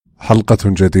حلقة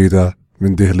جديدة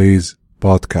من دهليز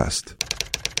بودكاست.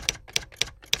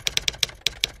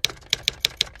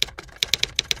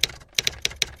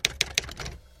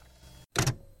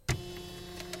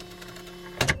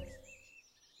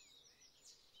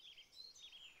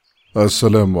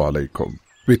 السلام عليكم.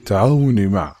 بالتعاون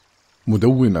مع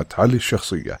مدونة علي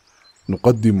الشخصية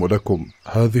نقدم لكم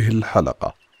هذه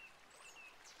الحلقة.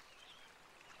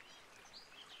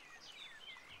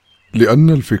 لأن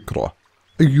الفكرة،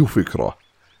 أي فكرة،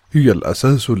 هي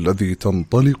الأساس الذي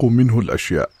تنطلق منه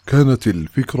الأشياء. كانت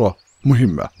الفكرة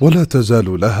مهمة ولا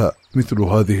تزال لها مثل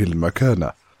هذه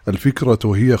المكانة. الفكرة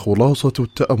هي خلاصة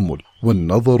التأمل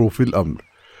والنظر في الأمر،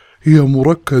 هي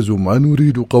مركز ما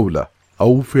نريد قوله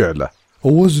أو فعله.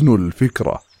 ووزن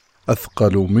الفكرة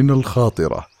أثقل من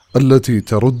الخاطرة التي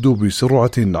ترد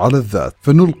بسرعة على الذات،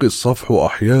 فنلقي الصفح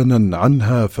أحيانا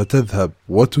عنها فتذهب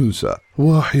وتنسى،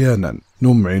 وأحيانا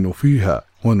نمعن فيها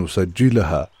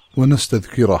ونسجلها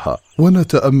ونستذكرها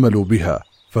ونتأمل بها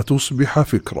فتصبح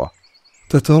فكرة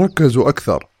تتركز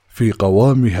أكثر في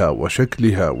قوامها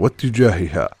وشكلها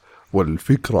واتجاهها.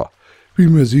 والفكرة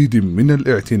بمزيد من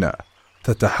الاعتناء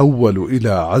تتحول إلى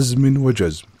عزم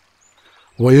وجزم،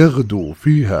 ويغدو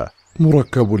فيها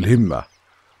مركب الهمة،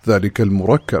 ذلك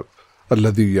المركب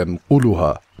الذي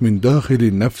ينقلها من داخل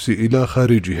النفس إلى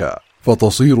خارجها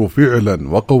فتصير فعلا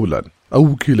وقولا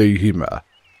أو كليهما.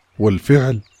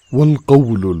 والفعل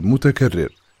والقول المتكرر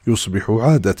يصبح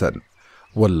عادة،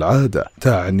 والعادة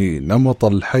تعني نمط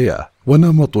الحياة،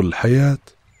 ونمط الحياة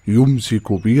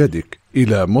يمسك بيدك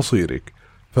إلى مصيرك.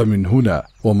 فمن هنا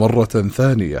ومرة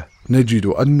ثانية نجد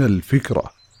أن الفكرة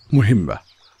مهمة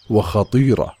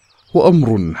وخطيرة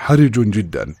وأمر حرج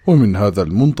جدا. ومن هذا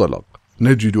المنطلق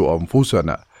نجد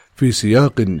أنفسنا في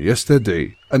سياق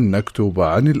يستدعي أن نكتب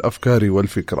عن الأفكار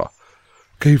والفكرة.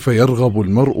 كيف يرغب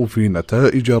المرء في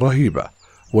نتائج رهيبة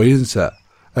وينسى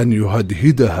أن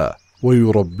يهدهدها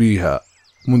ويربيها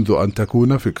منذ أن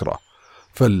تكون فكرة.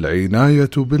 فالعناية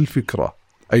بالفكرة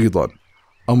أيضا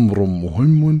أمر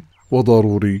مهم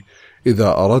وضروري إذا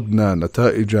أردنا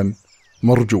نتائجا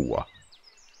مرجوة.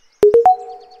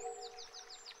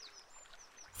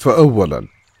 فأولا،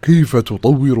 كيف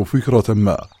تطور فكرة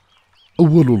ما؟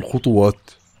 أول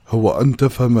الخطوات هو أن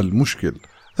تفهم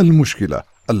المشكلة،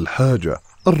 الحاجة،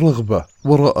 الرغبة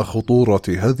وراء خطورة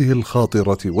هذه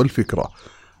الخاطرة والفكرة.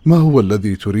 ما هو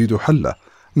الذي تريد حله؟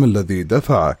 ما الذي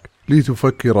دفعك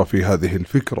لتفكر في هذه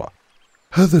الفكرة؟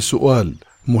 هذا السؤال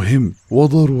مهم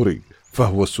وضروري،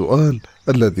 فهو السؤال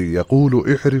الذي يقول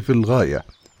اعرف الغاية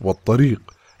والطريق،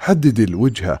 حدد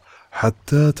الوجهة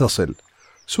حتى تصل.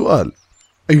 سؤال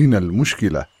أين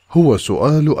المشكلة هو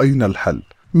سؤال أين الحل،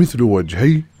 مثل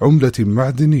وجهي عملة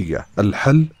معدنية.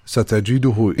 الحل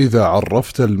ستجده إذا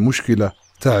عرفت المشكلة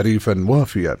تعريفا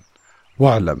وافيا.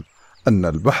 واعلم أن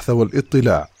البحث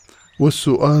والاطلاع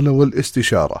والسؤال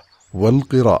والاستشارة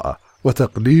والقراءة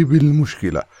وتقليب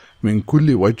المشكلة من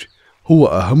كل وجه هو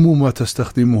أهم ما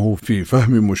تستخدمه في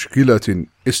فهم مشكلة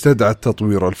استدعت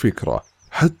تطوير الفكرة.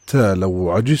 حتى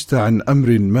لو عجزت عن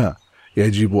أمر ما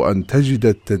يجب أن تجد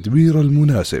التدبير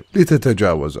المناسب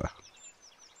لتتجاوزه.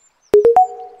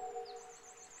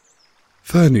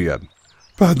 ثانيا،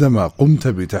 بعدما قمت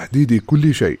بتحديد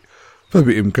كل شيء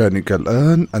فبإمكانك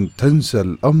الآن أن تنسى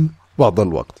الأمر بعض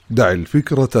الوقت. دع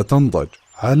الفكرة تنضج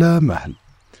على مهل،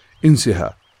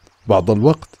 انسها بعض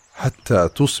الوقت حتى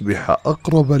تصبح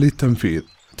أقرب للتنفيذ.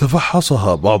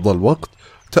 تفحصها بعض الوقت،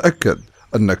 تأكد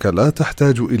أنك لا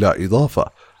تحتاج إلى إضافة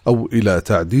أو إلى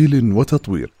تعديل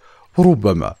وتطوير،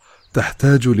 وربما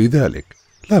تحتاج لذلك،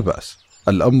 لا بأس.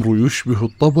 الأمر يشبه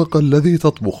الطبق الذي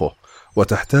تطبخه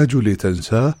وتحتاج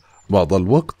لتنساه بعض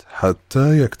الوقت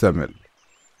حتى يكتمل.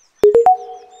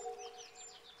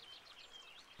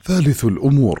 ثالث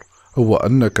الأمور هو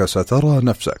أنك سترى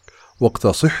نفسك وقت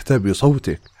صحت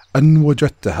بصوتك أن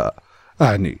وجدتها،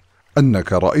 أعني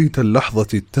أنك رأيت اللحظة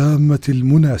التامة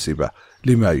المناسبة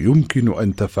لما يمكن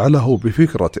أن تفعله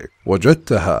بفكرتك،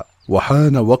 وجدتها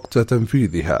وحان وقت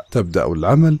تنفيذها. تبدأ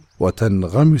العمل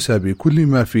وتنغمس بكل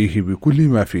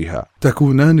ما فيها،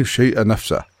 تكونان الشيء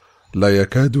نفسه، لا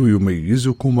يكاد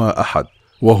يميزكما أحد.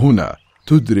 وهنا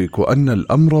تدرك أن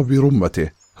الأمر برمته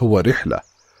هو رحلة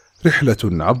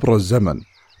عبر الزمن،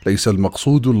 ليس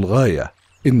المقصود الغاية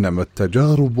إنما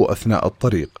التجارب أثناء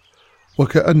الطريق.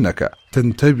 وكأنك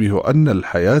تنتبه أن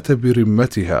الحياة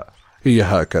برمتها هي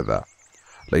هكذا،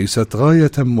 ليست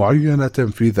غاية معينة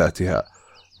في ذاتها،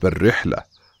 بل رحلة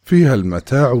فيها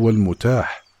المتاع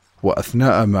والمتاح.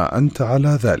 وأثناء ما أنت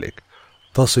على ذلك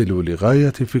تصل لغاية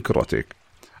فكرتك،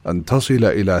 أن تصل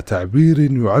إلى تعبير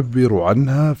يعبر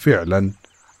عنها فعلا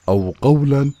أو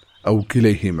قولا أو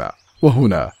كليهما.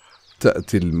 وهنا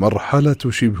تأتي المرحلة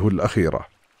شبه الأخيرة،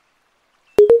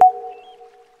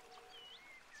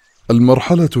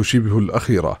 المرحلة شبه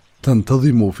الأخيرة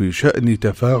تنتظم في شأن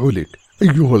تفاعلك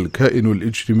أيها الكائن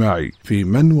الاجتماعي في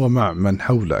من ومع من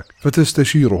حولك،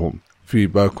 فتستشيرهم في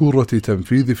باكورة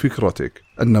تنفيذ فكرتك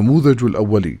النموذج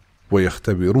الأولي،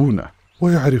 ويختبرونه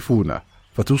ويعرفونه،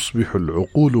 فتصبح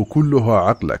العقول كلها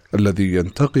عقلك الذي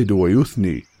ينتقد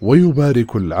ويثني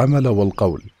ويبارك العمل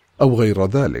والقول أو غير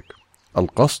ذلك.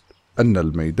 القصد أن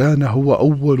الميدان هو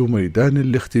أول ميدان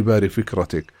لاختبار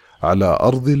فكرتك على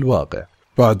أرض الواقع،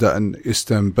 بعد أن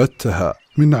استنبتها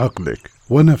من عقلك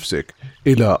ونفسك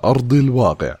إلى أرض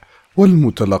الواقع.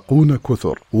 والمتلقون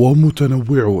كثر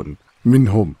ومتنوعون،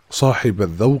 منهم صاحب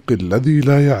الذوق الذي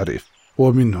لا يعرف،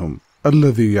 ومنهم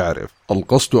الذي يعرف.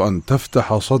 القصد أن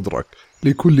تفتح صدرك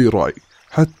لكل رأي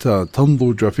حتى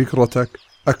تنضج فكرتك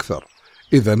أكثر.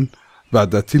 إذن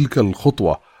بعد تلك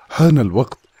الخطوة حان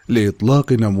الوقت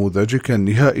لإطلاق نموذجك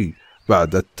النهائي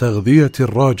بعد التغذية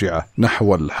الراجعة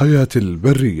نحو الحياة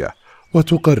البرية،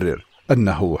 وتقرر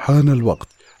أنه حان الوقت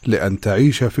لأن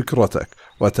تعيش فكرتك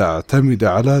وتعتمد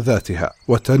على ذاتها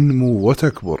وتنمو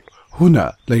وتكبر.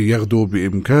 هنا لن يغدو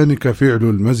بإمكانك فعل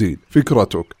المزيد،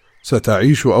 فكرتك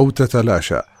ستعيش أو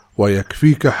تتلاشى،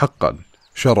 ويكفيك حقا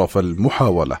شرف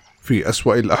المحاولة في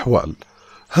أسوأ الأحوال.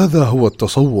 هذا هو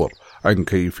التصور عن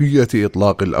كيفية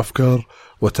إطلاق الأفكار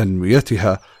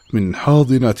وتنميتها من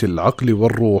حاضنة العقل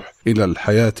والروح إلى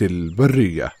الحياة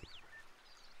البرية.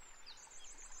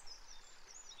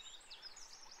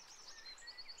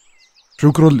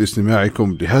 شكرا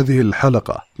لاستماعكم لهذه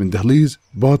الحلقة من دهليز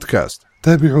بودكاست.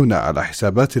 تابعونا على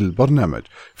حسابات البرنامج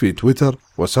في تويتر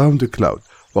وساوند كلاود،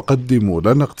 وقدموا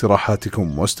لنا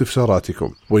اقتراحاتكم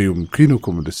واستفساراتكم.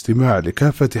 ويمكنكم الاستماع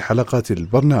لكافة حلقات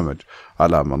البرنامج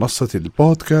على منصة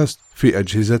البودكاست في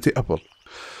أجهزة أبل.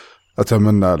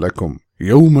 أتمنى لكم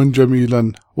يوما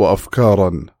جميلا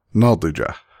وأفكارا ناضجة.